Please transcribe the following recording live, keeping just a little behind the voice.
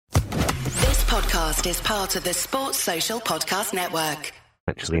podcast is part of the Sports Social Podcast Network.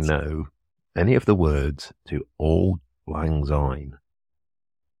 Actually know any of the words to Auld Lang Syne.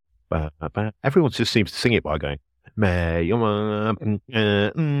 Everyone just seems to sing it by going, may your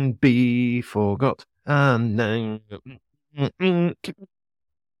be forgot, and then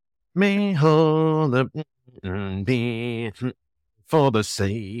may all be for the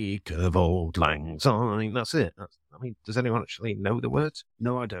sake of Auld Lang Syne. That's it. Does anyone actually know the words?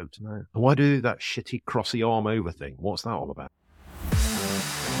 No, I don't. No. Why do that shitty crossy arm over thing? What's that all about?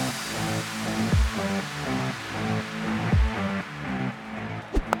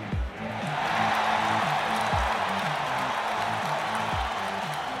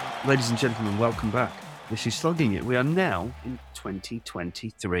 Ladies and gentlemen, welcome back. This is Slogging It. We are now in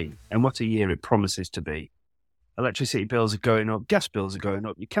 2023, and what a year it promises to be. Electricity bills are going up, gas bills are going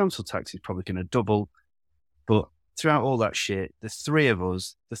up, your council tax is probably going to double, but throughout all that shit, the three of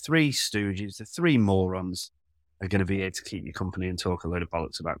us, the three stooges, the three morons are going to be here to keep you company and talk a load of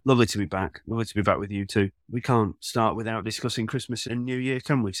bollocks about. Lovely to be back. Lovely to be back with you two. We can't start without discussing Christmas and New Year,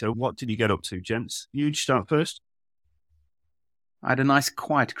 can we? So what did you get up to, gents? You start first. I had a nice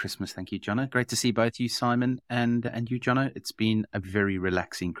quiet Christmas, thank you, Jono. Great to see both you, Simon, and you, Jono. It's been a very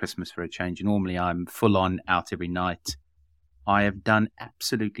relaxing Christmas for a change. Normally I'm full on out every night. I have done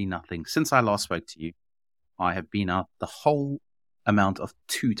absolutely nothing. Since I last spoke to you, I have been out the whole amount of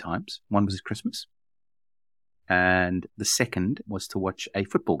 2 times. One was at Christmas, and the second was to watch a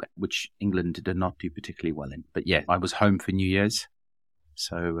football game, which England did not do particularly well in. But yeah, I was home for New Year's,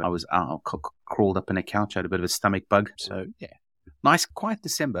 so I was out, crawled up in a couch, had a bit of a stomach bug. So yeah, nice quiet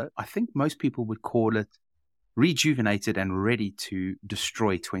December. I think most people would call it rejuvenated and ready to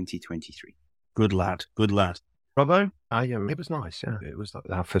destroy 2023. Good lad, good lad. Robbo? It was nice, yeah. It was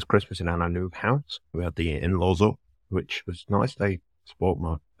our first Christmas in our new house. We had the in-laws up, which was nice. They spoiled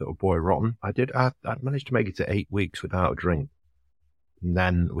my little boy rotten. I'd managed to make it to 8 weeks without a drink. And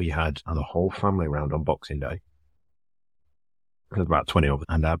then we had the whole family around on Boxing Day. There was about 20 of us.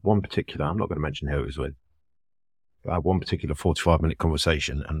 And I had one particular, I'm not going to mention who it was with, but I had one particular 45-minute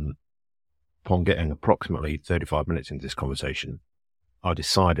conversation. And upon getting approximately 35 minutes into this conversation, I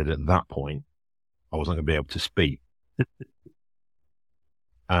decided at that point I wasn't going to be able to speak.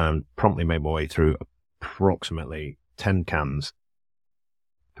 And promptly made my way through approximately 10 cans,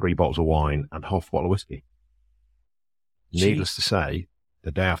 3 bottles of wine, and half a bottle of whiskey. Needless to say,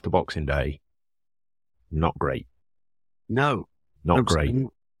 the day after Boxing Day, not great. No. Not great.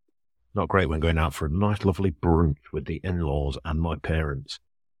 Not great when going out for a nice, lovely brunch with the in-laws and my parents.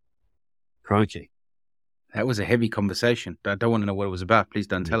 Crikey. That was a heavy conversation. I don't want to know what it was about. Please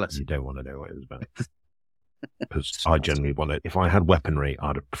don't tell us. You don't want to know what it was about. Because I generally want to, if I had weaponry,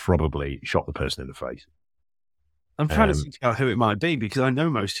 I'd have probably shot the person in the face. I'm trying to think out who it might be because I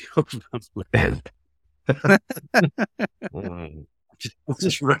know most of your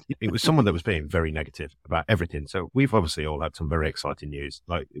It was someone that was being very negative about everything. So we've obviously all had some very exciting news.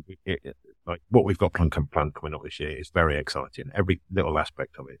 Like what we've got planned coming up this year is very exciting. Every little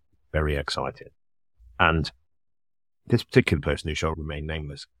aspect of it, very exciting. And this particular person who shall remain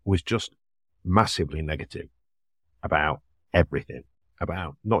nameless was just massively negative about everything,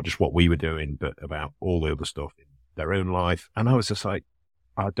 about not just what we were doing, but about all the other stuff in their own life. And I was just like,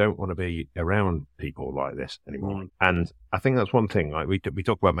 I don't want to be around people like this anymore. And I think that's one thing. Like we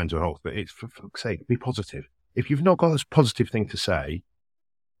talk about mental health, but it's for fuck's sake, be positive. If you've not got this positive thing to say,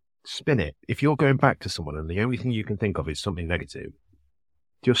 spin it. If you're going back to someone and the only thing you can think of is something negative,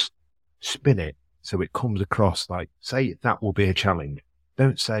 just spin it. So it comes across like, say that will be a challenge.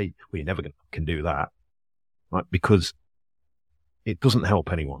 Don't say, well, you're never can do that. Like, because it doesn't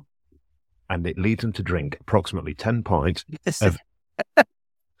help anyone. And it leads them to drink approximately 10 pints of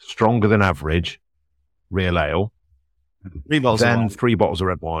stronger than average real ale, 3 bottles then 3 bottles of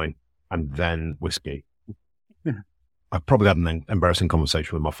red wine, and then whiskey. I probably had an embarrassing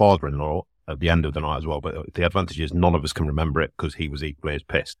conversation with my father-in-law at the end of the night as well, but the advantage is none of us can remember it because he was equally as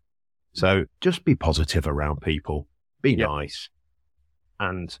pissed. So just be positive around people, be nice,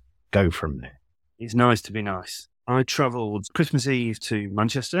 and go from there. It's nice to be nice. I travelled Christmas Eve to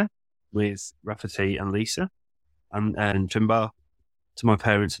Manchester with Rafferty and Lisa and Trimbar to my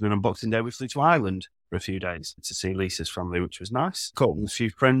parents, and then on Boxing Day we flew to Ireland for a few days to see Lisa's family, which was nice. Caught up with a few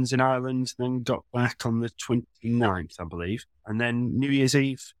friends in Ireland, then got back on the 29th, I believe. And then New Year's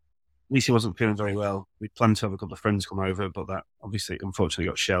Eve, Lisa wasn't feeling very well. We planned to have a couple of friends come over, but that obviously unfortunately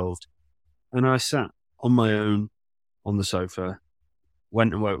got shelved. And I sat on my own on the sofa,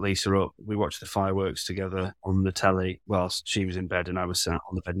 went and woke Lisa up. We watched the fireworks together on the telly whilst she was in bed and I was sat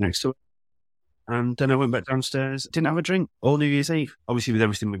on the bed next to her. And then I went back downstairs, didn't have a drink all New Year's Eve. Obviously with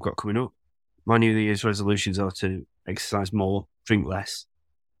everything we've got coming up, my New Year's resolutions are to exercise more, drink less,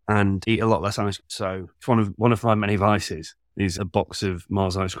 and eat a lot less ice. So it's one of my many vices is a box of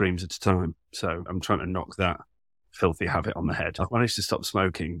Mars ice creams at a time. So I'm trying to knock that filthy habit on the head. I managed to stop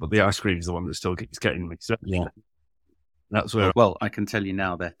smoking, but the ice cream is the one that still keeps getting me. So yeah, that's where. Well, I can tell you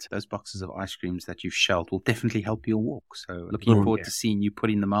now that those boxes of ice creams that you've shelled will definitely help your walk. So looking forward to seeing you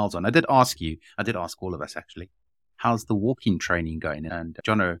putting the miles on. I did ask all of us actually, how's the walking training going? And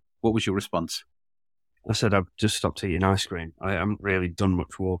Jono, what was your response? I said I've just stopped eating ice cream. I haven't really done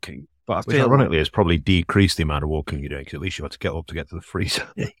much walking. But I Which feel ironically has probably decreased the amount of walking you're doing, because at least you have to get up to get to the freezer.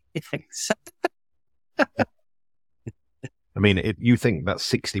 I mean, you think that's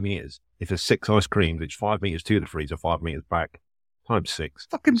 60 metres. If there's 6 ice creams, it's 5 metres to the freezer, 5 metres back, times 6.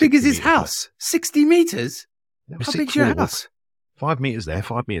 Fucking big as his house. 60 metres? How big's your house? 5 metres there,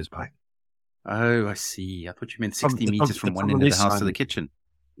 5 metres back. Oh, I see. I thought you meant 60 metres from one end of the house to the kitchen.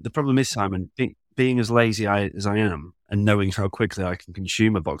 The problem is, Simon, being as lazy as I am and knowing how quickly I can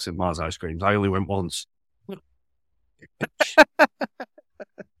consume a box of Mars ice creams, I only went once.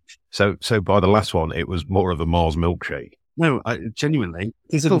 So by the last one, it was more of a Mars milkshake. No, genuinely.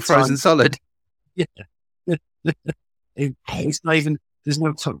 It's still frozen solid. Yeah. It's not even, there's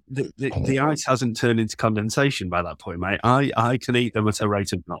no, the ice hasn't turned into condensation by that point, mate. I can eat them at a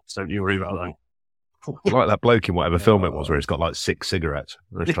rate of knots. Don't you worry about that. Like that bloke in whatever film it was where he's got like 6 cigarettes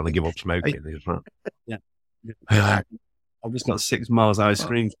and he's trying to give up smoking. Yeah. I've just got 6 Mars ice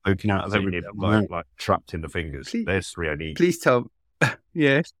creams poking out of every like trapped in the fingers. There's 3 I need. Please tell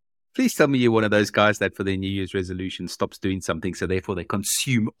me you're one of those guys that for their New Year's resolution stops doing something, so therefore they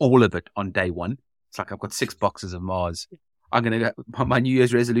consume all of it on day one. It's like I've got 6 boxes of Mars. I'm going to get my New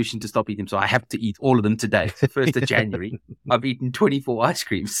Year's resolution to stop eating, so I have to eat all of them today. 1st of January, I've eaten 24 ice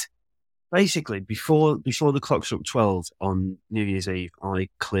creams. Basically, before the clock struck 12 on New Year's Eve, I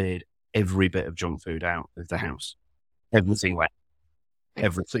cleared every bit of junk food out of the house. Everything went.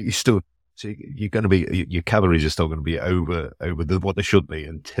 Everything. You're going to be, your calories are still going to be over what they should be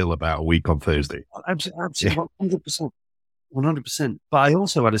until about a week on Thursday. Absolutely, 100%. 100%. But I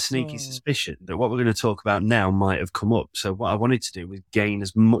also had a sneaky suspicion that what we're going to talk about now might have come up. So what I wanted to do was gain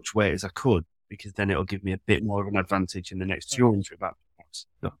as much weight as I could, because then it'll give me a bit more of an advantage in the next touring trip.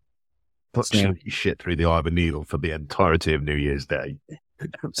 Put shit through the eye of a needle for the entirety of New Year's Day.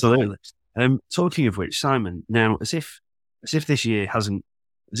 Absolutely. Talking of which, Simon, now as if this year hasn't,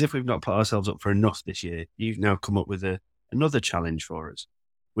 as if we've not put ourselves up for enough this year, you've now come up with another challenge for us,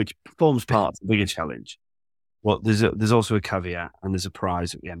 which forms part of the bigger challenge. Well, there's also a caveat and there's a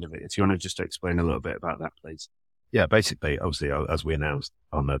prize at the end of it. If you want to just explain a little bit about that, please. Yeah, basically, obviously, as we announced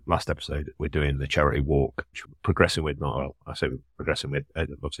on the last episode, we're doing the charity walk, which we're progressing with.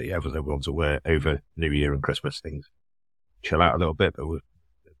 Obviously, everyone's aware over New Year and Christmas things chill out a little bit, but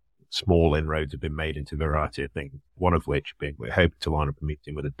small inroads have been made into a variety of things. One of which being we're hoping to line up a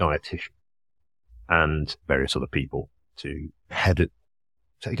meeting with a dietitian and various other people to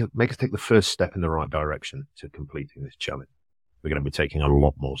make us take the first step in the right direction to completing this challenge. We're going to be taking a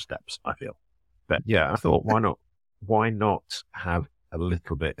lot more steps, I feel. But yeah, I thought, why not have a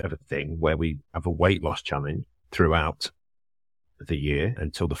little bit of a thing where we have a weight loss challenge throughout the year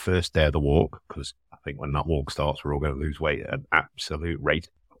until the first day of the walk, because I think when that walk starts, we're all going to lose weight at an absolute rate.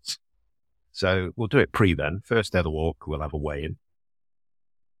 So we'll do it then. First day of the walk, we'll have a weigh-in.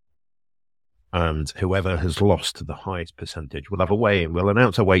 And whoever has lost the highest percentage will have a weigh-in. We'll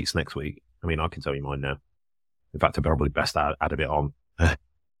announce our weights next week. I mean, I can tell you mine now. In fact, I'd probably best add a bit on,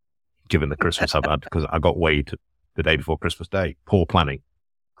 given the Christmas I've had, because I got weighed the day before Christmas Day. Poor planning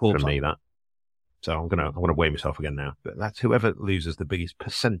from me, that. So I'm going to weigh myself again now. But that's whoever loses the biggest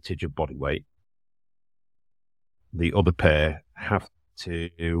percentage of body weight. The other pair have to,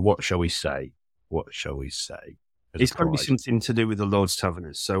 what shall we say? It's probably something to do with the Lord's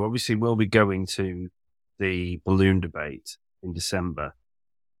Taverners. So obviously we'll be going to the balloon debate in December,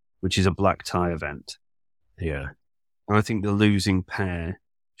 which is a black tie event. Yeah. And I think the losing pair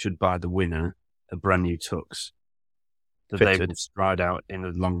should buy the winner a brand new tux that they will stride out in a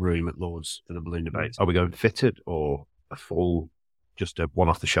long room at Lord's for the balloon debate. Are we going fitted or a full, just a one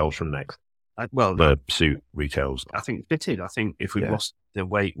off the shelves from Next? The suit retails. I think fitted. I think if we've lost the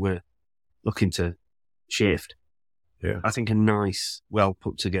weight, we're looking to shift. Yeah. I think a nice, well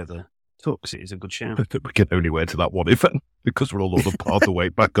put together tux is a good shout. We can only wear to that one event because we're all on the part the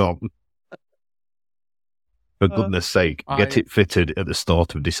weight back on. For goodness sake, get it fitted at the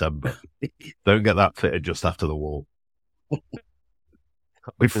start of December. Don't get that fitted just after the war.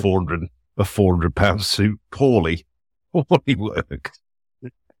 With a £400 suit, poorly worked.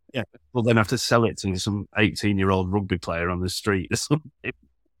 Yeah, we'll then have to sell it to some 18-year-old rugby player on the street or something.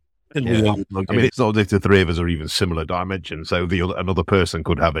 Yeah. I mean, it's not as if the three of us are even similar dimensions, so another person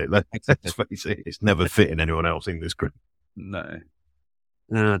could have it. Let's face it, it's never fitting anyone else in this group. No.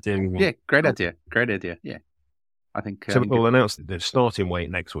 Yeah, Great idea. Great idea. Yeah. I think. So we'll announce the starting weight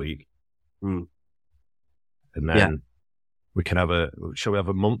next week. Mm. And then we can shall we have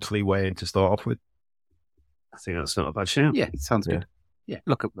a monthly weigh-in to start off with? I think that's not a bad shout. Yeah, it sounds good. Yeah.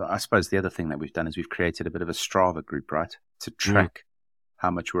 Look, I suppose the other thing that we've done is we've created a bit of a Strava group, right? To track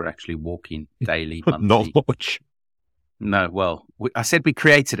how much we're actually walking daily, monthly. Not much. No, well, I said we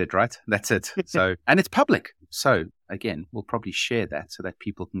created it, right? That's it. So, and it's public. So again, we'll probably share that so that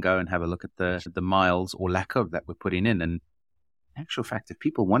people can go and have a look at the miles or lack of that we're putting in. And in actual fact, if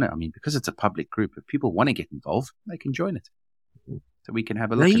people want to, I mean, because it's a public group, if people want to get involved, they can join it. So we can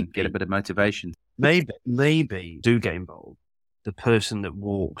have a look and get a bit of motivation. Maybe do get involved. The person that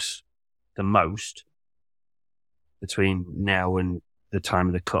walks the most between now and the time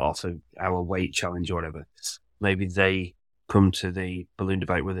of the cut-off of our weight challenge or whatever, maybe they come to the balloon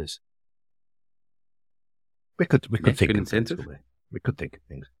debate with us. We could think of incentive. things. We could think of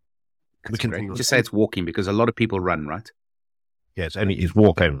things. We can just say it's walking because a lot of people run, right? Yeah, it's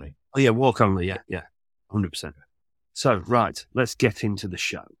walk only. Oh yeah, walk only. Yeah, 100%. So right, let's get into the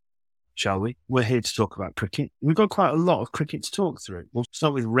show, shall we? We're here to talk about cricket. We've got quite a lot of cricket to talk through. We'll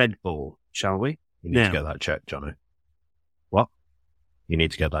start with red ball, shall we? You need to get that checked, Johnny. What? You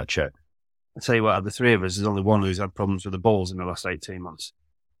need to get that checked. I'll tell you what, of the three of us, there's only one who's had problems with the balls in the last 18 months.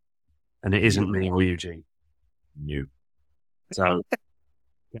 And it isn't me or Eugene. You. So,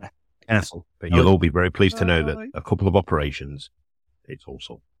 yeah, careful. But you'll all be very pleased to know that a couple of operations, it's all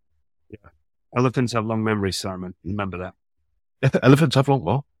sorted. Yeah. Elephants have long memories, Simon. Remember that. Elephants have long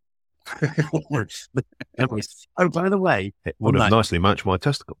what? Oh, by the way, It would have nicely matched my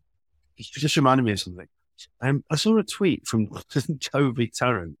testicle. You just reminded me of something. I saw a tweet from Toby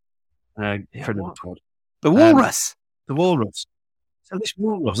Tarrant. Friend of the pod. The walrus. The walrus. So this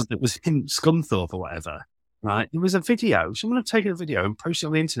walrus that was in Scunthorpe or whatever, right? There was a video. Someone had taken a video and posted it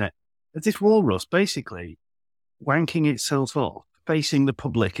on the internet of this walrus basically wanking itself off, facing the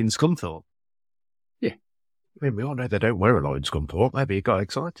public in Scunthorpe. Yeah. I mean, we all know they don't wear a lot in Scunthorpe. Maybe he got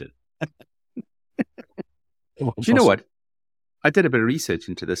excited. Do you know what? I did a bit of research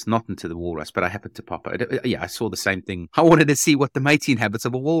into this, not into the walrus, but I happened to pop it. Yeah, I saw the same thing. I wanted to see what the mating habits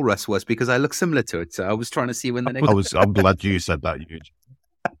of a walrus was because I look similar to it. So I was trying to see when the next. I'm glad you said that, Huge.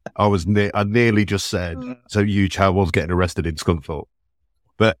 I nearly just said so. Huge, how was getting arrested in Scunthorpe,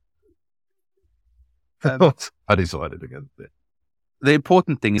 but I decided against it. The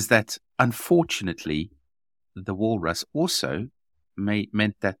important thing is that, unfortunately, the walrus also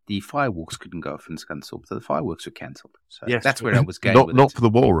meant that the fireworks couldn't go off in Scunthorpe, so the fireworks were cancelled. So yes, that's where I was going. Not for the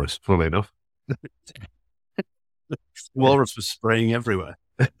walrus, funnily enough. Walrus was spraying everywhere.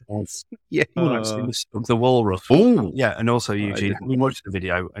 Yeah, the walrus. Ooh. Yeah, and also Eugene. We watched the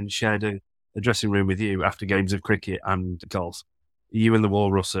video and shared a dressing room with you after games of cricket and golf. You and the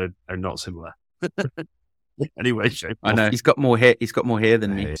walrus are not similar. Anyway, shape. I know he's got more hair. He's got more hair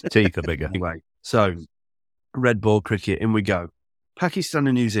than me. His teeth are bigger. Anyway, so red ball cricket, in we go. Pakistan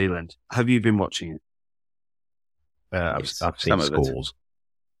and New Zealand. Have you been watching it? I've seen scores.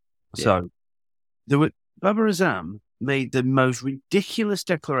 So, Babar Azam made the most ridiculous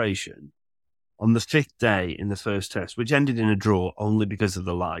declaration on the fifth day in the first test, which ended in a draw only because of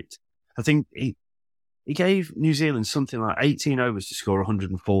the light. I think he gave New Zealand something like 18 overs to score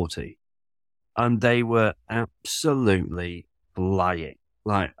 140, and they were absolutely flying.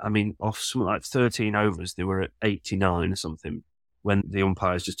 Off something like 13 overs, they were at 89 or something, when the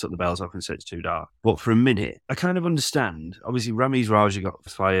umpires just took the bells off and said it's too dark. But for a minute, I kind of understand. Obviously, Ramiz Raja got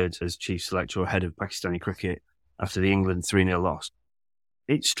fired as chief selector or head of Pakistani cricket after the England 3-0 loss.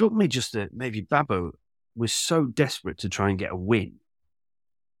 It struck me just that maybe Babu was so desperate to try and get a win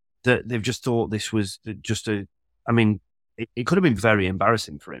that they've just thought this was just it could have been very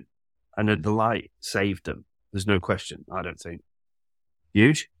embarrassing for him. And the light saved them. There's no question, I don't think.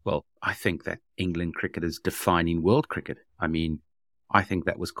 Huge? Well, I think that England cricket is defining world cricket. I mean, I think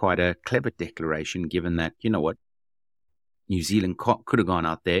that was quite a clever declaration, given that, you know what, New Zealand could have gone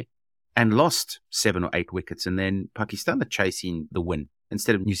out there and lost 7 or 8 wickets, and then Pakistan are chasing the win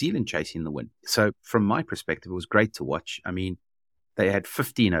instead of New Zealand chasing the win. So from my perspective, it was great to watch. I mean, they had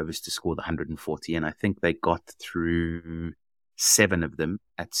 15 overs to score the 140, and I think they got through 7 of them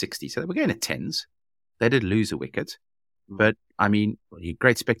at 60. So they were going at 10s. They did lose a wicket. But, I mean,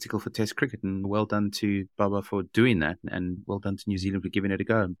 great spectacle for Test cricket, and well done to Baba for doing that, and well done to New Zealand for giving it a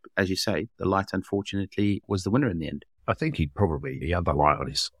go. As you say, the light, unfortunately, was the winner in the end. I think he had that light on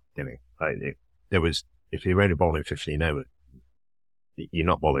his, if he were only bowling 15 overs, you're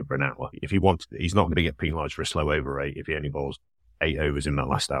not bowling for an hour. If he wants, he's not going to get penalised for a slow over rate if he only bowls 8 overs in that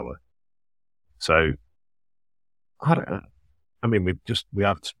last hour. So, I don't know. I mean, we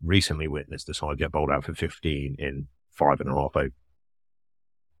have recently witnessed the side get bowled out for 15 in 5.5 overs.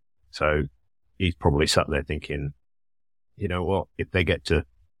 So he's probably sat there thinking, you know what, if they get to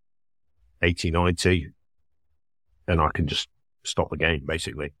 80, 90, then I can just stop the game,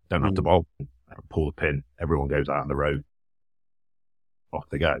 basically. Don't have to bowl, pull the pin, everyone goes out on the road, off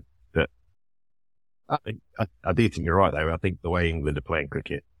they go. But I do think you're right, though. I think the way England are playing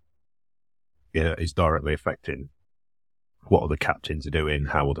cricket is directly affecting what other captains are doing,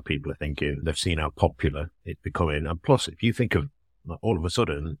 how other people are thinking. They've seen how popular it's becoming. And plus, if you think of all of a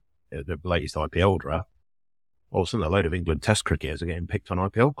sudden, the latest IPL draft, all of a sudden a load of England Test cricketers are getting picked on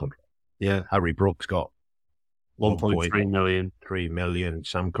IPL contracts. Yeah. Harry Brooks got 1.3 million. 3 million.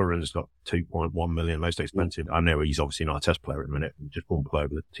 Sam Curran's got 2.1 million, most expensive. I know he's obviously not a Test player at the minute, just won play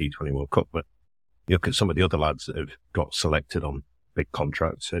over the T20 World Cup, but you look at some of the other lads that have got selected on big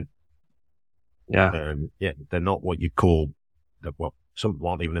contracts, and they're not what you'd call, some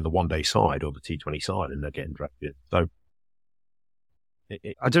aren't even in the one-day side or the T20 side, and they're getting drafted. So,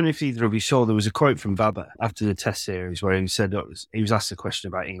 I don't know if either of you saw, there was a quote from Vabba after the Test series where he said he was asked a question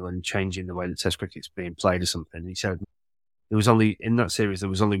about England changing the way that Test cricket's being played or something. He said in that series there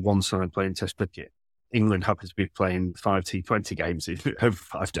was only one side playing Test cricket. England happened to be playing 5 T20 games over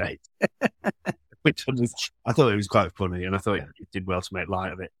 5 days. Which I thought it was quite funny, and I thought it did well to make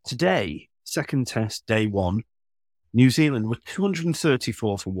light of it. Today, second Test, day 1, New Zealand were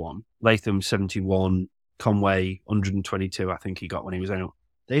 234 for 1, Latham 71, Conway 122, I think he got when he was out.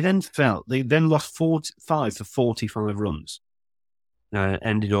 They then lost 5 for 45 runs.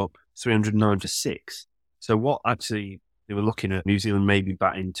 Ended up 309 for 6. So what actually, they were looking at New Zealand maybe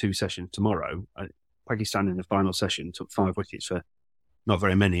batting 2 sessions tomorrow. Pakistan in the final session took 5 wickets for not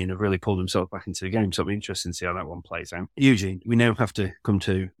very many and have really pulled themselves back into the game. So it'll be interesting to see how that one plays out. Eugene, we now have to come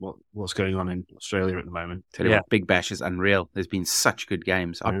to what's going on in Australia at the moment. Tell you what, Big Bash is unreal. There's been such good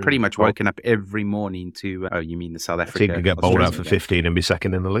games. I've pretty much woken up every morning to, you mean the South Africa? Team can get bowled out for 15 and be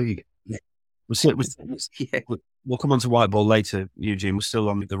second in the league. Yeah. We'll come on to white ball later, Eugene. We're still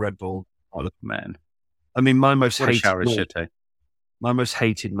on the red ball. Oh, man. I mean, my most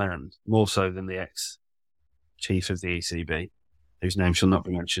hated man, more so than the ex-chief of the ECB, whose name shall not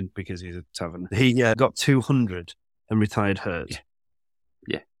be mentioned because he's a tavern. He got 200 and retired hurt.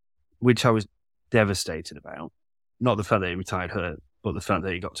 Yeah. Which I was devastated about. Not the fact that he retired hurt, but the fact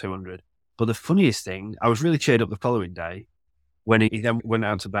that he got 200. But the funniest thing, I was really cheered up the following day when he then went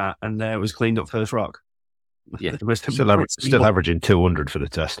out to bat and it was cleaned up first rock. Yeah. Still averaging 200 for the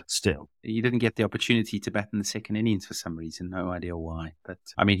Test. Still. He didn't get the opportunity to bat in the second innings for some reason. No idea why. But,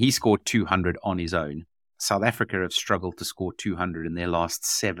 I mean, he scored 200 on his own. South Africa have struggled to score 200 in their last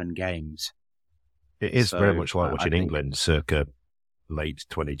 7 games. It is very much like watching England circa late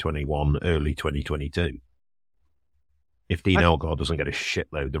 2021, early 2022. If Dean Elgar doesn't get a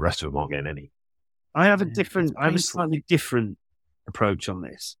shitload, the rest of them aren't getting any. I have a slightly different approach on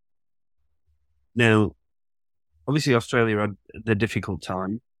this. Now, obviously Australia had their difficult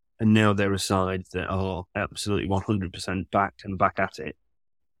time, and now they're a side that are absolutely 100% backed and back at it.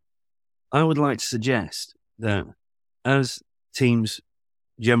 I would like to suggest that as teams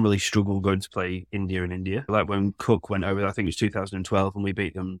generally struggle going to play India in India, like when Cook went over, I think it was 2012, and we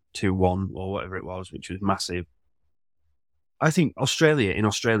beat them 2-1 or whatever it was, which was massive. I think in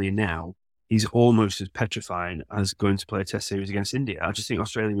Australia now is almost as petrifying as going to play a Test series against India. I just think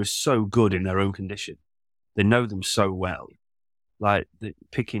Australia is so good in their own condition. They know them so well. Like,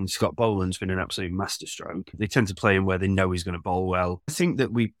 picking Scott Boland's been an absolute masterstroke. They tend to play him where they know he's going to bowl well. I think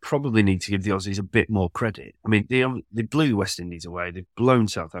that we probably need to give the Aussies a bit more credit. I mean, they blew West Indies away. They've blown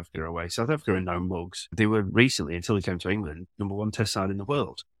South Africa away. South Africa are no mugs. They were recently, until they came to England, number 1 Test side in the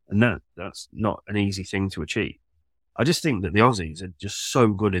world. And that's not an easy thing to achieve. I just think that the Aussies are just so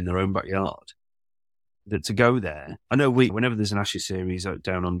good in their own backyard that to go there, I know whenever there's an Ashes series out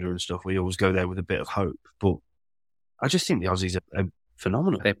down under and stuff, we always go there with a bit of hope, but I just think the Aussies are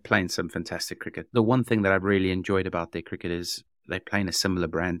phenomenal. They're playing some fantastic cricket. The one thing that I've really enjoyed about their cricket is they're playing a similar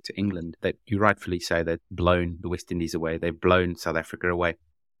brand to England. That you rightfully say they've blown the West Indies away. They've blown South Africa away.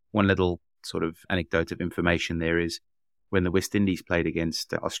 One little sort of anecdote of information there is when the West Indies played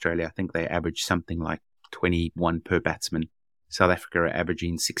against Australia, I think they averaged something like 21 per batsman. South Africa are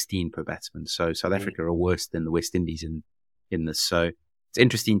averaging 16 per batsman. So South Africa are worse than the West Indies in this. So it's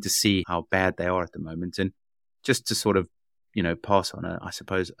interesting to see how bad they are at the moment. And just to sort of pass on, I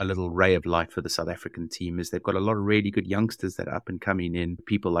suppose, a little ray of light for the South African team is they've got a lot of really good youngsters that are up and coming in.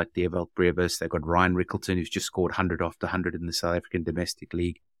 People like Dewald Brevis, they've got Ryan Rickleton, who's just scored 100 after 100 in the South African domestic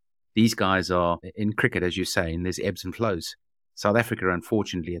league. These guys are, in cricket, as you're saying, there's ebbs and flows. South Africa,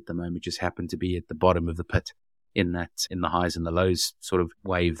 unfortunately, at the moment, just happen to be at the bottom of the pit in the highs and the lows sort of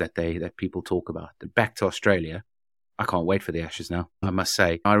wave that people talk about. And back to Australia, I can't wait for the Ashes now, I must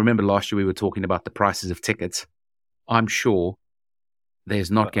say. I remember last year we were talking about the prices of tickets. I'm sure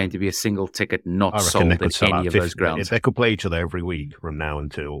there's not going to be a single ticket not sold at any of those grounds. They could play each other every week from now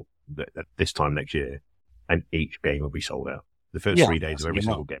until this time next year, and each game will be sold out. The first 3 days of every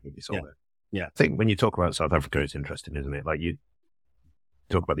single game will be sold out. Yeah. I think when you talk about South Africa, it's interesting, isn't it? Like, you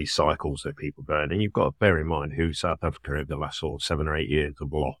talk about these cycles that people go in, and you've got to bear in mind who South Africa over the last sort of 7 or 8 years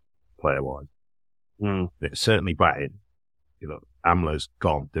have lost player-wise. It's certainly batting. Amla's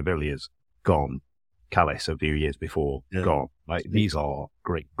gone, De Villiers gone, Callis a few years before gone. Like, these are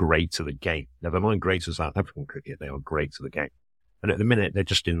great to the game. Never mind great to South African cricket, they are great to the game. And at the minute, they're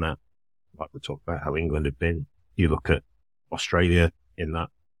just in that, like we talked about how England had been. You look at Australia in that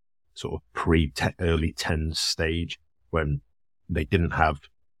sort of early 10s stage when they didn't have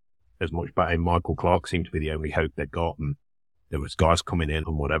as much batting. Michael Clark seemed to be the only hope they'd got, and there was guys coming in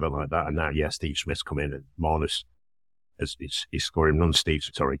and whatever like that. And now, Steve Smith's come in, and Marnus is scoring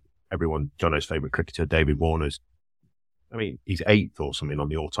everyone, Jono's favourite cricketer, David Warner's. I mean, he's 8th or something on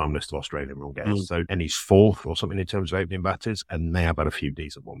the all-time list of Australian run getters. So, and he's 4th or something in terms of opening batters, and they have had a few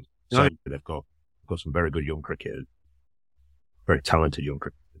decent ones. So they've got some very good young cricketers, very talented young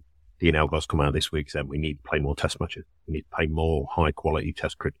cricketers. Dean Elgar's come out this week and said we need to play more test matches. We need to play more high-quality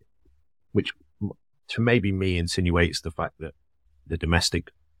test cricket, which to maybe me insinuates the fact that the domestic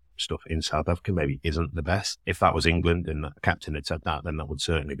stuff in South Africa maybe isn't the best. If that was England and the captain had said that, then that would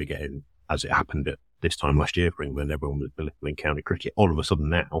certainly be getting, as it happened at this time last year for England, everyone was belittling county cricket. All of a sudden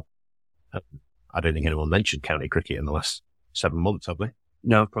now, I don't think anyone mentioned county cricket in the last 7 months, have they?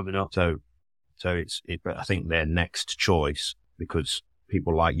 No, probably not. So but I think their next choice, because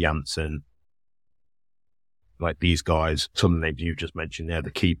people like Janssen, like these guys, some names you just mentioned there,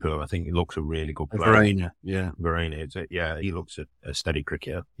 the keeper, I think he looks a really good player. Verreynne, he looks a steady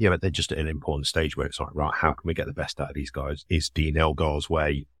cricketer. Yeah, but they're just at an important stage where it's like, right, how can we get the best out of these guys? Is Dean Elgar's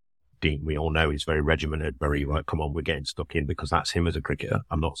way? Dean, we all know he's very regimented, very like, come on, we're getting stuck in, because that's him as a cricketer.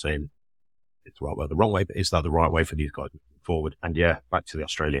 I'm not saying it's the right way or the wrong way, but is that the right way for these guys moving forward? And back to the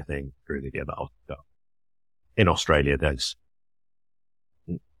Australia thing, really, in Australia,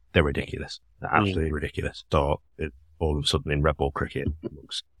 they're ridiculous. They're absolutely ridiculous. So all of a sudden in red ball cricket, it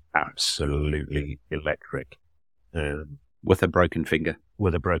looks absolutely electric. With a broken finger.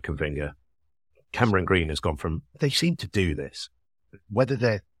 Cameron Green has gone from, they seem to do this, whether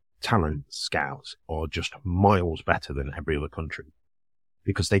they're talent scouts or just miles better than every other country,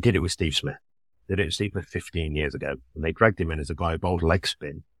 because they did it with Steve Smith. They did it with Steve Smith 15 years ago, and they dragged him in as a guy who bowled leg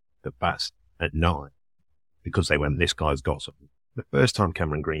spin that bats at 9, because they went, this guy's got something. The first time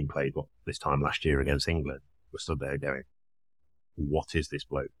Cameron Green played, this time last year against England, we're stood there going, what is this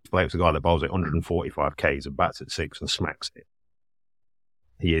bloke? This bloke's a guy that bowls at 145 Ks and bats at 6 and smacks it.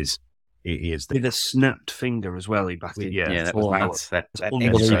 He is with a snapped finger as well, he batted. Yeah, that was that's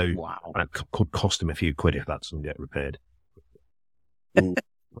wow. And it could cost him a few quid if that doesn't get repaired. In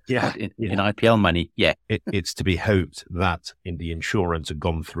IPL money, It's to be hoped that the insurance had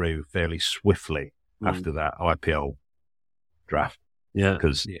gone through fairly swiftly after that IPL draft.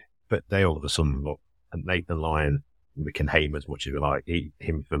 But they all of a sudden look, and Nathan Lyon, we can hate him as much as we like.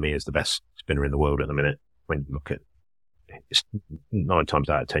 Him for me is the best spinner in the world at the minute. When you look at it's 9 times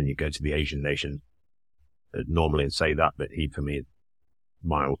out of 10, you go to the Asian nations normally and say that, but he for me is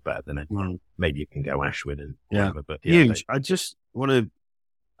miles better than anyone. Maybe you can go Ashwin and whatever, but huge. I just want to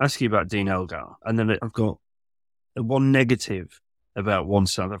ask you about Dean Elgar, and then I've got one negative about one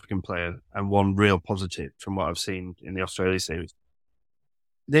South African player and one real positive from what I've seen in the Australia series.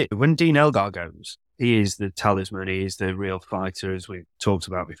 When Dean Elgar goes, he is the talisman, he is the real fighter, as we talked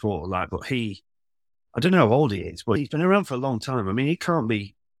about before. But I don't know how old he is, but he's been around for a long time. I mean, he can't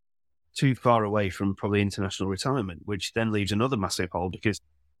be too far away from probably international retirement, which then leaves another massive hole, because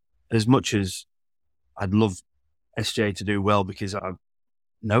as much as I'd love SJ to do well, because I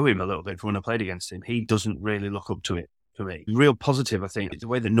know him a little bit from when I played against him, he doesn't really look up to it for me. Real positive, I think, the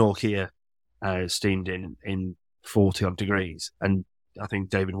way that Norkia steamed in 40-odd degrees. And I think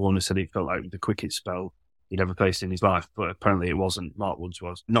David Warner said it felt like the quickest spell he'd ever faced in his life, but apparently it wasn't. Mark Woods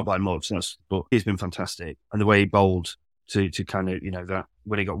was. Not by much, but he's been fantastic. And the way he bowled to kind of, that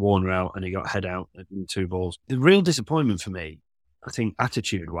when he got Warner out and he got Head out in 2 balls. The real disappointment for me, I think,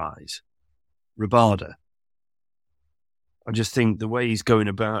 attitude-wise, Rabada. I just think the way he's going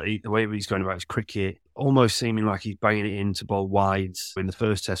about it, the way he's going about his cricket, almost seeming like he's banging it into ball wides in the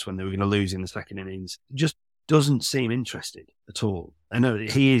first test when they were going to lose in the second innings, just doesn't seem interested at all. I know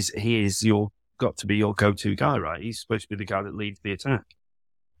he is got to be your go-to guy, right? He's supposed to be the guy that leads the attack.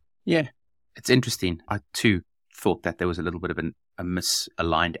 Yeah, it's interesting. I too thought that there was a little bit of a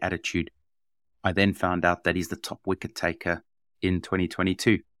misaligned attitude. I then found out that he's the top wicket taker in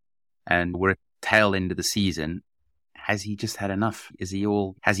 2022, and we're at the tail end of the season. Has he just had enough? Has he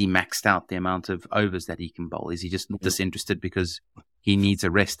maxed out the amount of overs that he can bowl? Is he just disinterested because he needs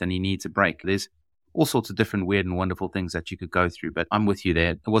a rest and he needs a break? There's all sorts of different weird and wonderful things that you could go through, but I'm with you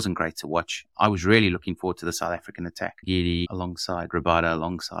there. It wasn't great to watch. I was really looking forward to the South African attack. Giri alongside Rabada,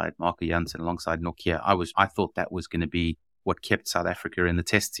 alongside Marco Jansen, alongside Nokia. I thought that was going to be what kept South Africa in the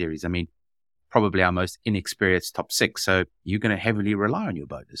test series. I mean, probably our most inexperienced top six. So you're going to heavily rely on your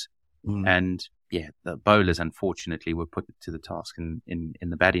bowlers. And yeah, the bowlers, unfortunately, were put to the task in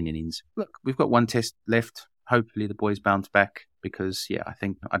the batting innings. Look, we've got one test left. Hopefully the boys bounce back because, yeah,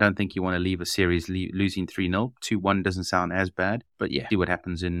 I don't think you want to leave a series losing 3-0. 2-1 doesn't sound as bad. But yeah, see what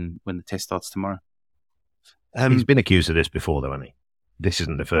happens when the test starts tomorrow. He's been accused of this before, though, hasn't he? This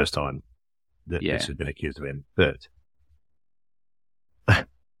isn't the first time that this has been accused of him. But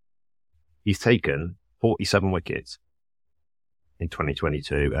he's taken 47 wickets in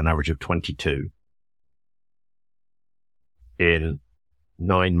 2022, an average of 22 in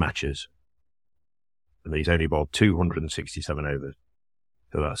 9 matches. And he's only bowled 267 overs.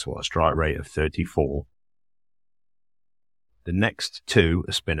 So that's a strike rate of 34. The next 2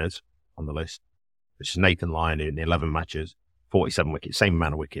 are spinners on the list, which is Nathan Lyon in 11 matches, 47 wickets, same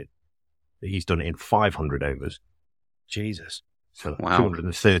amount of wicket. He's done it in 500 overs. Jesus. So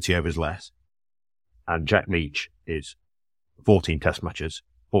 230 overs less. And Jack Leach is 14 test matches,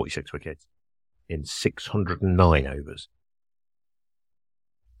 46 wickets in 609 overs.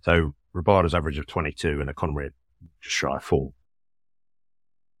 So Rabada's average of 22 and a Conrad just shy of 4.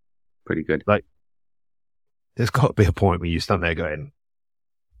 Pretty good. Like, there's got to be a point where you stand there going,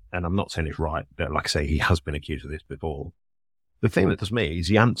 and I'm not saying it's right, but like I say, he has been accused of this before. The thing that does me is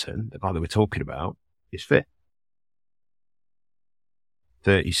Jansen, the guy that we're talking about, is fit.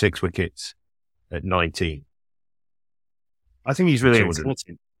 36 wickets at 19. I think he's really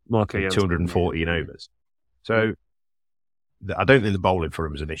exciting. 240 in overs. So I don't think the bowling for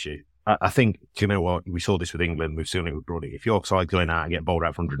him is an issue. I think, do you know what? We saw this with England. We've seen it with Brody. If your side's going out and get bowled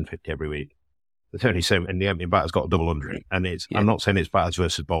out for 150 every week, there's only so, and the opening batter's got a double 100. And I'm not saying it's batters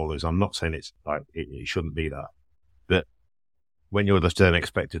versus bowlers. I'm not saying it's like, it shouldn't be that. But when you're just then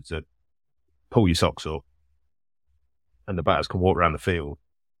expected to pull your socks up and the batters can walk around the field,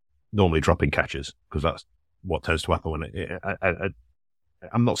 normally dropping catches, because that's what tends to happen when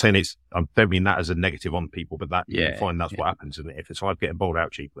I'm not saying I'm framing that as a negative on people, but that you find that's what happens. And if it's like getting bowled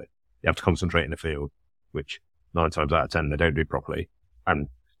out cheaply, you have to concentrate in the field, which 9 times out of 10 they don't do properly, and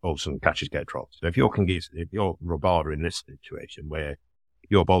all of a sudden catches get dropped. So if you're Rabada in this situation where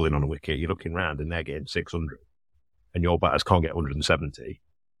you're bowling on a wicket, you're looking round and they're getting 600, and your batters can't get 170.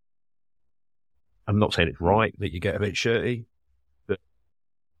 I'm not saying it's right that you get a bit shirty, but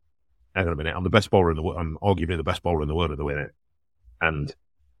hang on a minute, I'm the best bowler in the world. I'm arguably the best bowler in the world at the minute. And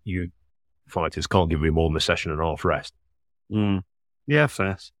you fighters can't give me more than a session and a half rest. Yeah,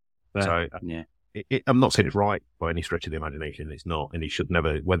 fair. So, I'm not saying it's right by any stretch of the imagination. It's not. And he should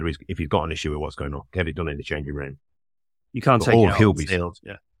never, if he's got an issue with what's going on, get it done in the changing room. You can't take all it he'll out be field.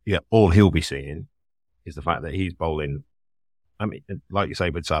 all he'll be seeing is the fact that he's bowling. I mean, like you say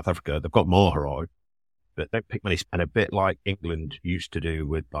with South Africa, they've got Maharaj, but don't pick many. And a bit like England used to do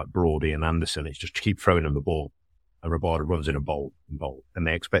with like Brody and Anderson, it's just keep throwing them the ball. And Rabada runs in a bowl, and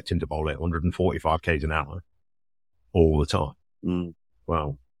they expect him to bowl at 145 k's an hour all the time.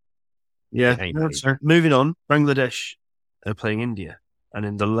 Well, yeah. Sir. Moving on, Bangladesh are playing India, and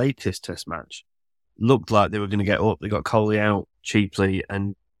in the latest Test match, looked like they were going to get up. They got Kohli out cheaply,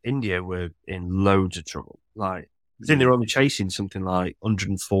 and India were in loads of trouble. Like, I think they were only chasing something like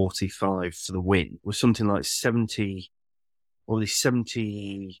 145 for the win, with something like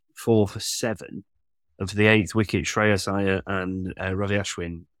 74 for 7. And for the 8th wicket, Shreyas Iyer and Ravi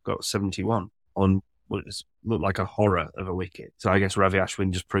Ashwin got 71 on what looked like a horror of a wicket. So I guess Ravi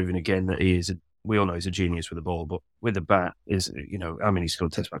Ashwin just proving again that we all know he's a genius with the ball, but with the bat he's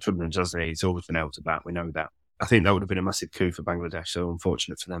scored Test match hundreds, hasn't he? He's always been able to bat, we know that. I think that would have been a massive coup for Bangladesh, so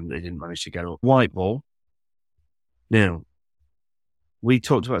unfortunate for them that they didn't manage to get up. White ball. Now, we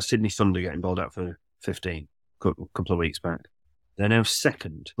talked about Sydney Thunder getting bowled out for 15 a couple of weeks back. They're now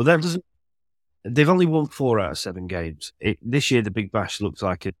second. But that doesn't. They've only won 4 out of 7 games. This year, the Big Bash looks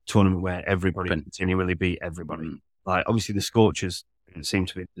like a tournament where everybody continually beat everybody. Like, obviously, the Scorchers seem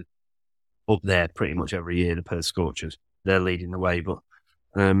to be up there pretty much every year, the Perth Scorchers. They're leading the way. But,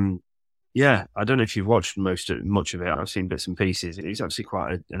 yeah, I don't know if you've watched much of it. I've seen bits and pieces. It's actually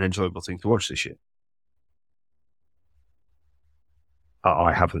quite an enjoyable thing to watch this year.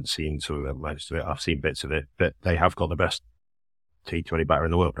 I haven't seen sort of most of it. I've seen bits of it, but they have got the best T20 batter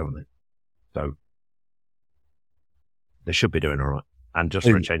in the world, haven't they? So they should be doing all right. And just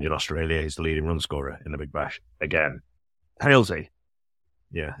for a change in Australia, he's the leading run scorer in the Big Bash again. Halesey.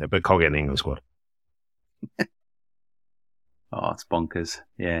 Yeah, a bit coggy in the England squad. Oh, it's bonkers.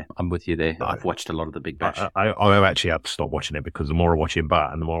 Yeah, I'm with you there. I've watched a lot of the Big Bash. I actually had to stop watching it because the more I watch him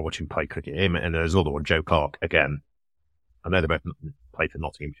bat and the more I watch him play cricket, him and there's another one, Joe Clark, again. I know they both play for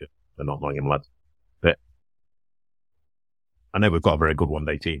Nottinghamshire. They're not Nottingham lads. But I know we've got a very good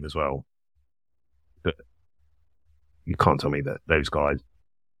one-day team as well. But you can't tell me that those guys,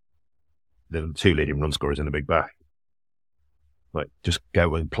 they're the two leading run scorers in the Big Bash. Like, just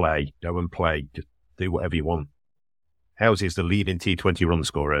go and play, just do whatever you want. Halesey is the leading T20 run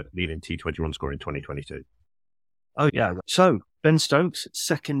scorer in 2022. Oh, yeah. So, Ben Stokes,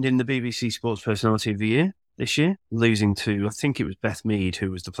 second in the BBC Sports Personality of the Year this year, losing to, I think it was Beth Mead,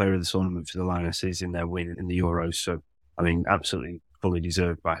 who was the player of the tournament for the Lionesses in their win in the Euros. So, I mean, absolutely fully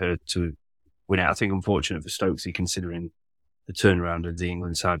deserved by her to win it. I think unfortunate for Stokesy, considering the turnaround of the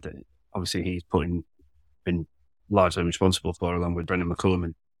England side that obviously he's been largely responsible for, along with Brendan McCullum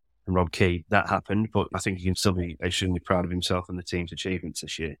and Rob Key. That happened, but I think he can still be extremely proud of himself and the team's achievements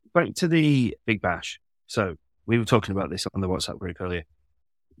this year. Back to the Big Bash. So, we were talking about this on the WhatsApp group earlier.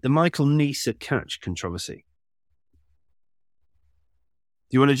 The Michael Neser catch controversy.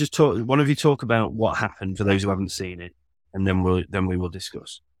 Do you want to just one of you talk about what happened for those who haven't seen it, and then we will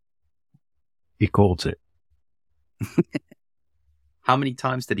discuss. He caught it. How many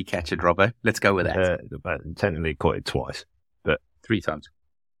times did he catch it, Robbo? Let's go with that. Technically, he caught it twice, but 3 times.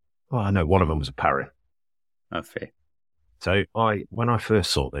 Well, I know one of them was a parry. Oh, fair. So when I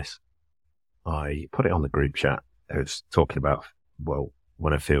first saw this, I put it on the group chat. I was talking about, well,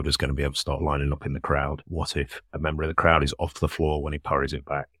 when a fielder's going to be able to start lining up in the crowd, what if a member of the crowd is off the floor when he parries it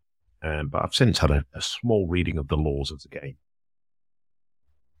back? But I've since had a small reading of the laws of the game.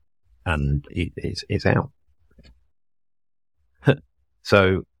 And it's out.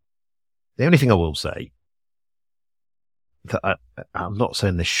 So the only thing I will say, that I'm not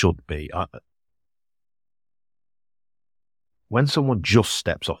saying this should be, when someone just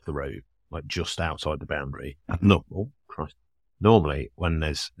steps off the road, like just outside the boundary, normally when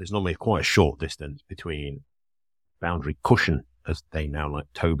there's normally quite a short distance between boundary cushion, as they now like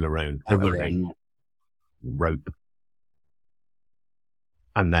Toblerone rope,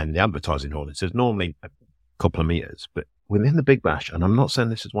 and then the advertising audience. There's normally a couple of meters, but within the Big Bash, and I'm not saying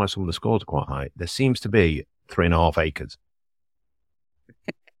this is why some of the scores are quite high, there seems to be 3.5 acres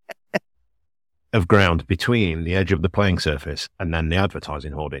of ground between the edge of the playing surface and then the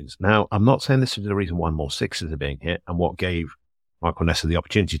advertising hoardings. Now, I'm not saying this is the reason why more sixes are being hit and what gave Michael Neser the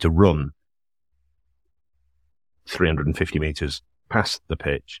opportunity to run 350 metres past the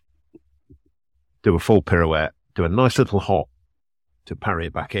pitch, do a full pirouette, do a nice little hop to parry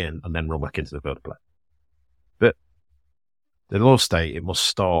it back in, and then run back into the field of play. But the law state, it must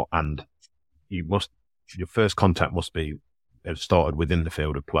start, and your first contact must be started within the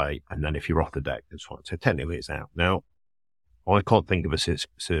field of play, and then if you're off the deck, it's fine. So technically it's out. Now, I can't think of a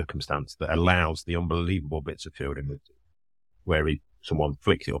circumstance that allows the unbelievable bits of fielding where someone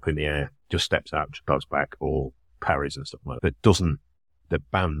flicks it up in the air, just steps out, just goes back, or parries and stuff like that.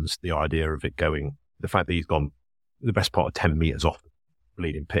 That bans the idea of it going, the fact that he's gone the best part of 10 metres off the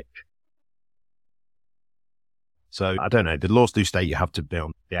leading pitch. So, I don't know, the laws do state you have to be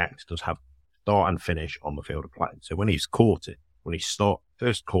on, the act does have start and finish on the field of play. So when he's caught it, when he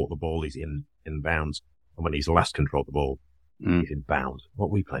first caught the ball, he's in bounds. And when he's last controlled the ball, he's in bounds.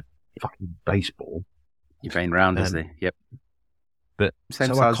 What we play? Fucking baseball. You're playing rounders there, yep. But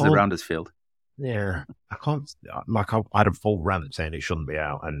same size as the rounders field. Yeah. I can't, like, I had a full rant saying it shouldn't be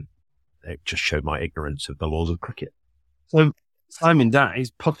out, and it just showed my ignorance of the laws of cricket. So, Simon, that is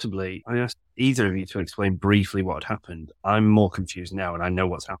possibly, I asked either of you to explain briefly what had happened. I'm more confused now, and I know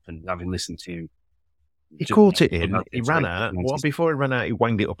what's happened, having listened to you. He caught it in, he ran out. Before he ran out, he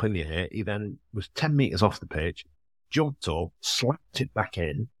wanged it up in the air. He then was 10 metres off the pitch, jumped up, slapped it back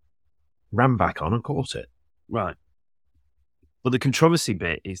in, ran back on and caught it. Right. But the controversy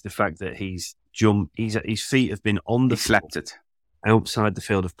bit is the fact that he's jumped, his feet have been on the floor, slapped it outside the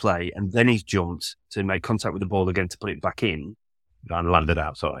field of play, and then he's jumped to make contact with the ball again to put it back in. And landed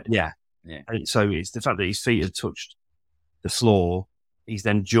outside. Yeah. And so it's the fact that his feet had touched the floor he's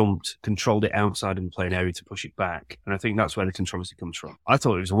then jumped, controlled it outside in the playing area to push it back. And I think that's where the controversy comes from. I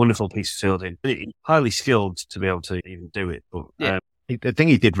thought it was a wonderful piece of fielding. Highly skilled to be able to even do it. But the thing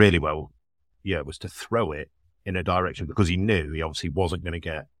he did really well, was to throw it in a direction because he knew he obviously wasn't going to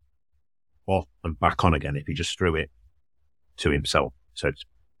get off and back on again if he just threw it to himself. So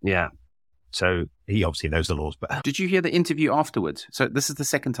he obviously knows the laws. But did you hear the interview afterwards? So this is the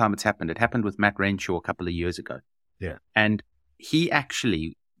second time it's happened. It happened with Matt Renshaw a couple of years ago. Yeah. And he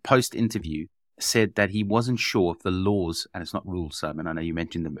actually, post-interview, said that he wasn't sure if the laws, and it's not rules, Simon, I know you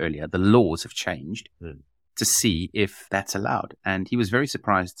mentioned them earlier, the laws have changed to see if that's allowed. And he was very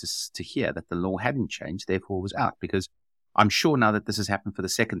surprised to hear that the law hadn't changed, therefore was out, because I'm sure now that this has happened for the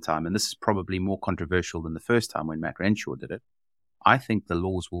second time, and this is probably more controversial than the first time when Matt Renshaw did it, I think the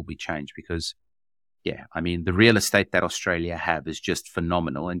laws will be changed because, the real estate that Australia have is just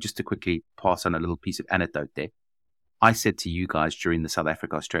phenomenal. And just to quickly pass on a little piece of anecdote there, I said to you guys during the South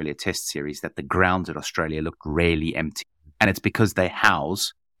Africa-Australia test series that the grounds at Australia looked really empty. And it's because they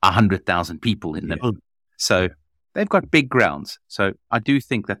house 100,000 people in them. Yeah. So they've got big grounds. So I do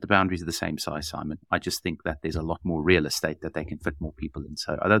think that the boundaries are the same size, Simon. I just think that there's a lot more real estate that they can fit more people in.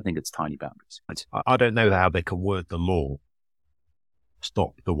 So I don't think it's tiny boundaries. I don't know how they can word the law.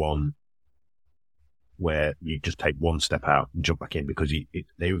 Stop the one where you just take one step out and jump back in, because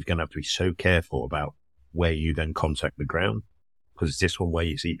they were going to have to be so careful about where you then contact the ground, because it's this one where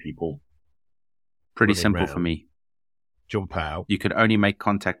you see people. Pretty simple for me. Jump out. You can only make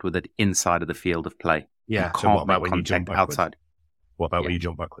contact with it inside of the field of play. Yeah. You can't make contact outside. What about when you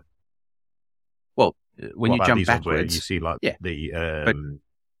jump backward? Well, when you jump backwards, you see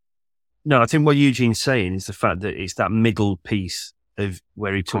No, I think what Eugene's saying is the fact that it's that middle piece of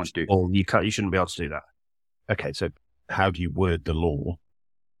where he touched the ball. You shouldn't be able to do that. Okay, so how do you word the law?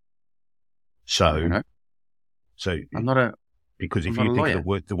 So I'm not a because if you think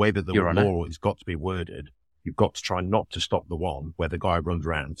of the way that the law has got to be worded, you've got to try not to stop the one where the guy runs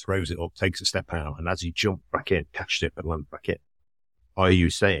around, throws it up, takes a step out, and as he jumps back in, catches it and lands back in. Are you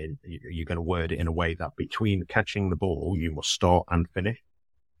saying you're going to word it in a way that between catching the ball, you must start and finish?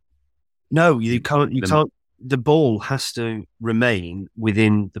 No, you can't. You can't. The ball has to remain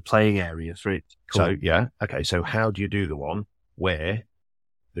within the playing area for it. So, okay. So how do you do the one where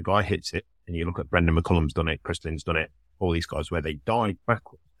the guy hits it, and you look at Brendan McCullum's done it, Christian's done it, all these guys where they dive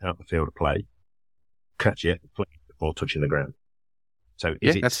backwards out the field of play, catch it, play before touching the ground. So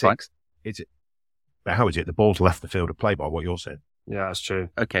is it that's six? Is it? But how is it? The ball's left the field of play by what you're saying. Yeah, that's true.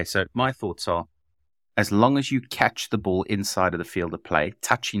 Okay, so my thoughts are, as long as you catch the ball inside of the field of play,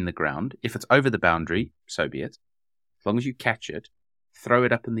 touching the ground, if it's over the boundary, so be it. As long as you catch it, throw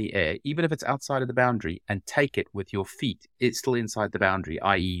it up in the air, even if it's outside of the boundary, and take it with your feet, it's still inside the boundary,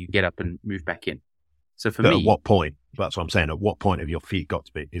 i.e. you get up and move back in. So for me... At what point? That's what I'm saying. At what point have your feet got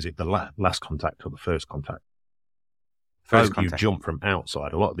to be? Is it the last contact or the first contact? First contact. You jump from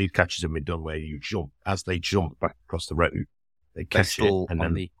outside. A lot of these catches have been done where you jump. As they jump back across the road, they catch it. And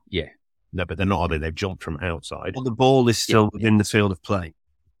then No, but they're not, are they? They've jumped from outside. Well, the ball is still within the field of play.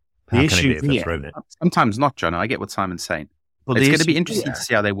 How can it be if they're thrown it? Sometimes not, John. I get what Simon's saying. But it's going to be interesting to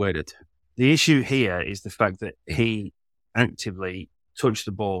see how they word it. The issue here is the fact that he actively touched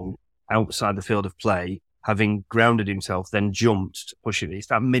the ball outside the field of play, having grounded himself, then jumped to push it. It's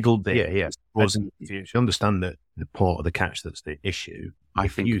that middle bit. Yeah. You understand that the part of the catch that's the issue. I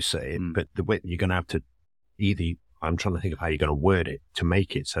think you say it, but the way you're going to have to I'm trying to think of how you're going to word it to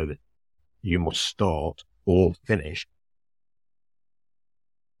make it so that you must start or finish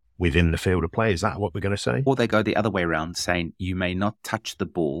within the field of play. Is that what we're going to say? Or they go the other way around, saying you may not touch the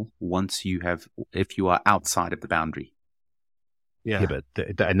ball if you are outside of the boundary. Yeah, but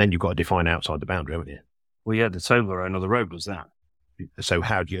and then you've got to define outside the boundary, haven't you? Well, yeah, the Toblerone or the road was that. So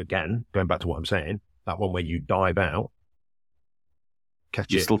how do you, again, going back to what I'm saying, that one where you dive out,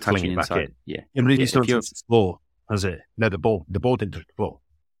 catch you're it, still touching it inside. back in. Yeah, but it's not touched the floor, has it? No, the ball didn't touch the floor.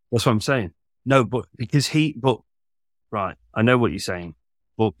 That's what I'm saying. No, but right, I know what you're saying.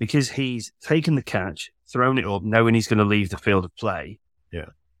 But because he's taken the catch, thrown it up, knowing he's going to leave the field of play,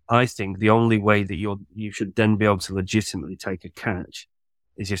 I think the only way that you should then be able to legitimately take a catch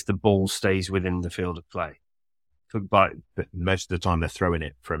is if the ball stays within the field of play. But most of the time they're throwing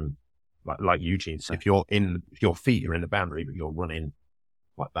it from, like Eugene said, if your feet are in the boundary, but you're running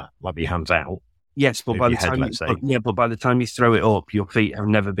like that, like your hands out. Yes, but by the time you throw it up, your feet have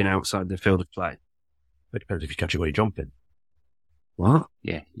never been outside the field of play. It depends if you catch it while you're jumping. What?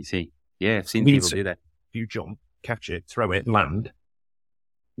 Yeah, you see. Yeah, I've seen people do that. If you jump, catch it, throw it, land.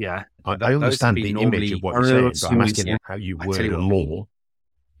 Yeah. I understand the image of what you're saying, but I'm asking how you word a law.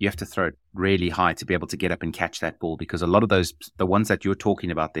 you have to throw it really high to be able to get up and catch that ball, because a lot of those, the ones that you're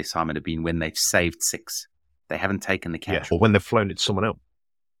talking about there, Simon, have been when they've saved 6. They haven't taken the catch. Or when they've flown it to someone else.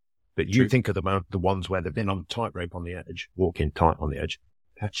 But you True. think of the ones where they've been on tightrope on the edge, walking tight on the edge,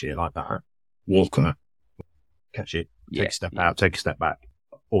 catch it like that, walk on it, catch it, take a step out, take a step back,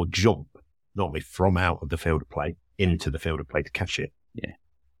 or jump, normally from out of the field of play into the field of play to catch it. Yeah.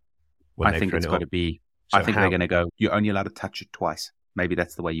 When I think it's got to be, So I think they're going to go, you're only allowed to touch it twice. Maybe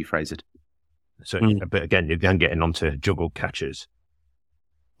that's the way you phrase it. So, but again, you're then getting onto juggle catches,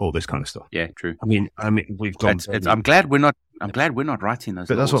 all this kind of stuff. Yeah, true. I mean, we've gone. I'm glad we're not writing those.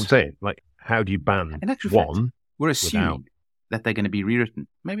 But that's what I'm laws. saying. Like, how do you ban In actual fact, one? we're assuming without- that they're going to be rewritten.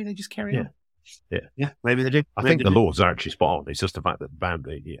 Maybe they just carry on. Yeah, maybe they do. I think the laws are actually spot on. It's just the fact that ban,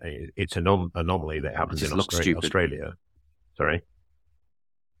 it's an anomaly that happens It in just looks stupid. Australia. Sorry.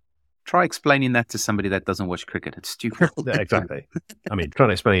 Try explaining that to somebody that doesn't watch cricket. It's stupid. Yeah, exactly. I mean, trying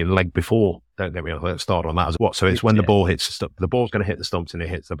to explain the leg before, don't get me wrong, let's start on that as what. So it's when the ball hits the stump, the ball's going to hit the stumps and it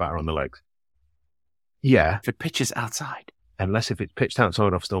hits the batter on the legs. Yeah. If it pitches outside. Unless if it's pitched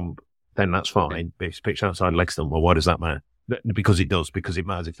outside off stump, then that's fine. But if it's pitched outside leg stump, well, why does that matter? Because it does, because it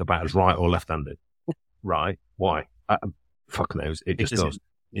matters if the batter's right or left-handed. Right? Why? Fuck knows. It just does.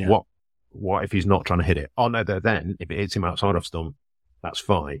 Yeah. What if he's not trying to hit it? Oh, no, then if it hits him outside off stump, that's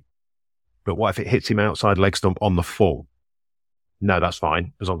fine. But what if it hits him outside leg stump on the full? No, that's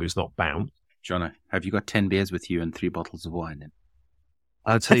fine, as long as it's not bound. Jono, have you got 10 beers with you and 3 bottles of wine then?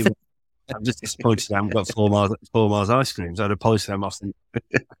 I'll tell you what, I'm just disappointed I haven't got 4 miles ice creams. I'd have polished them off.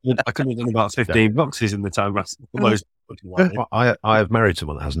 I could have done about 15 boxes in the time. I have married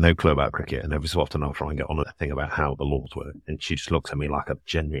someone that has no clue about cricket, and every so often I'll try and get on a thing about how the laws work, and she just looks at me like a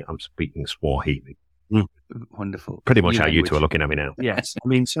genuine, I'm speaking Swahili. Wonderful. Pretty much New how you language. two are looking at me now. Yes, I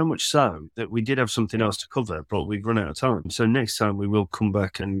mean, so much so that we did have something else to cover, but we've run out of time. So next time we will come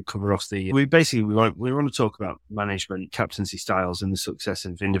back and cover off we want to talk about management, captaincy styles, and the success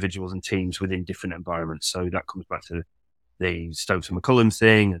of individuals and teams within different environments. So that comes back to the Stokes and McCullum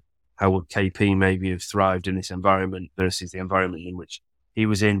thing. How would KP maybe have thrived in this environment versus the environment in which he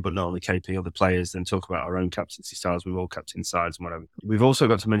was in, but not only KP, other players, then talk about our own captaincy styles. We've all captain sides and whatever. We've also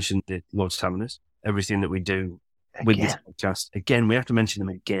got to mention the Lord's Taverners, everything that we do with this podcast. Again, we have to mention them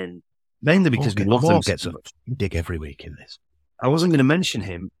again, mainly because we love them so much. You dig every week in this. I wasn't going to mention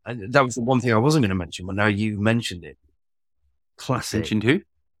him. And that was the one thing I wasn't going to mention, but now you mentioned it. Classic. Mentioned who?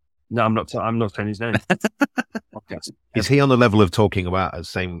 No, I'm not saying his name. Podcast. Is he on the level of talking about the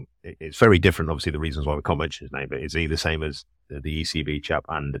same? It's very different, obviously, the reasons why we can't mention his name, but is he the same as the ECB chap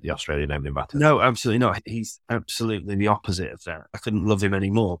and the Australian named batter? No, absolutely not. He's absolutely the opposite of that. I couldn't love him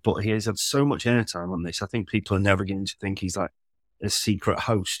anymore, but he has had so much airtime on this. I think people are never going to think he's like a secret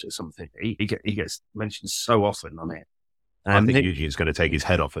host or something. He gets mentioned so often on it. I think Eugene's going to take his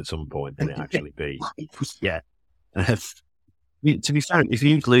head off at some point and it actually be. Yeah. To be fair, if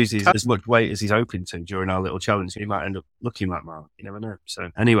he loses as much weight as he's hoping to during our little challenge, he might end up looking like Mark. You never know.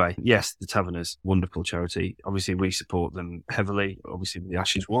 So anyway, yes, the Taverners, wonderful charity. Obviously, we support them heavily. Obviously, the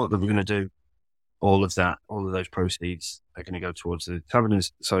Ashes, what that we're going to do, all of that, all of those proceeds are going to go towards the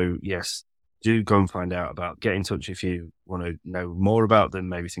Taverners. So yes, do go and find out about, get in touch if you want to know more about them,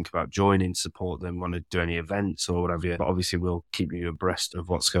 maybe think about joining, support them, want to do any events or whatever. But obviously we'll keep you abreast of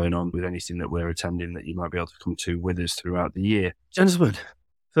what's going on with anything that we're attending that you might be able to come to with us throughout the year. Gentlemen,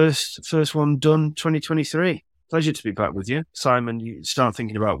 first one done, 2023. Pleasure to be back with you. Simon, you start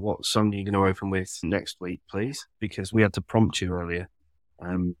thinking about what song you're going to open with next week, please, because we had to prompt you earlier.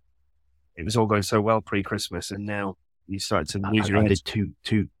 It was all going so well pre-Christmas, and now you started to lose your I edge.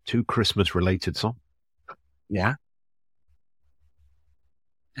 did two Christmas-related songs. Yeah.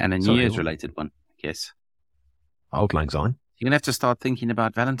 And a New Year's related one, yes. Old Lang Syne. You're going to have to start thinking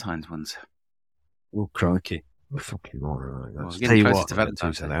about Valentine's ones. Oh, crikey. Fucking right. Well, That's getting tell you closer what, to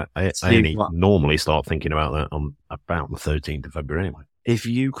Valentine's Day. I only normally start thinking about that on about the 13th of February anyway. If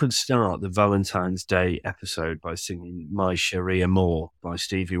you could start the Valentine's Day episode by singing My Sharia Moore by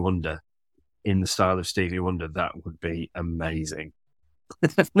Stevie Wonder in the style of Stevie Wonder, that would be amazing.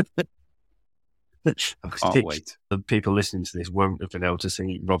 Can't wait. The people listening to this won't have been able to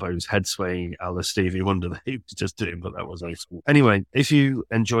see Robbo's head swaying a la Stevie Wonder that he was just doing, but that was old school. Anyway, if you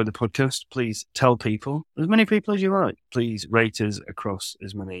enjoy the podcast, please tell people, as many people as you like. Please rate us across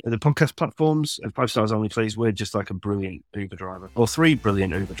as many the podcast platforms. 5 stars only, please. We're just like a brilliant Uber driver, or 3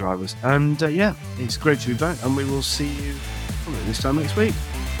 brilliant Uber drivers. And yeah, it's great to be back, and we will see you this time next week.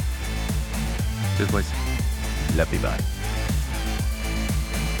 Cheers, boys. Love you, bye.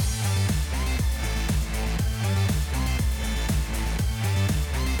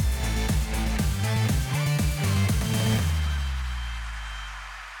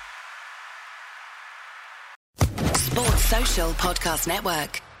 Social Podcast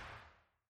Network.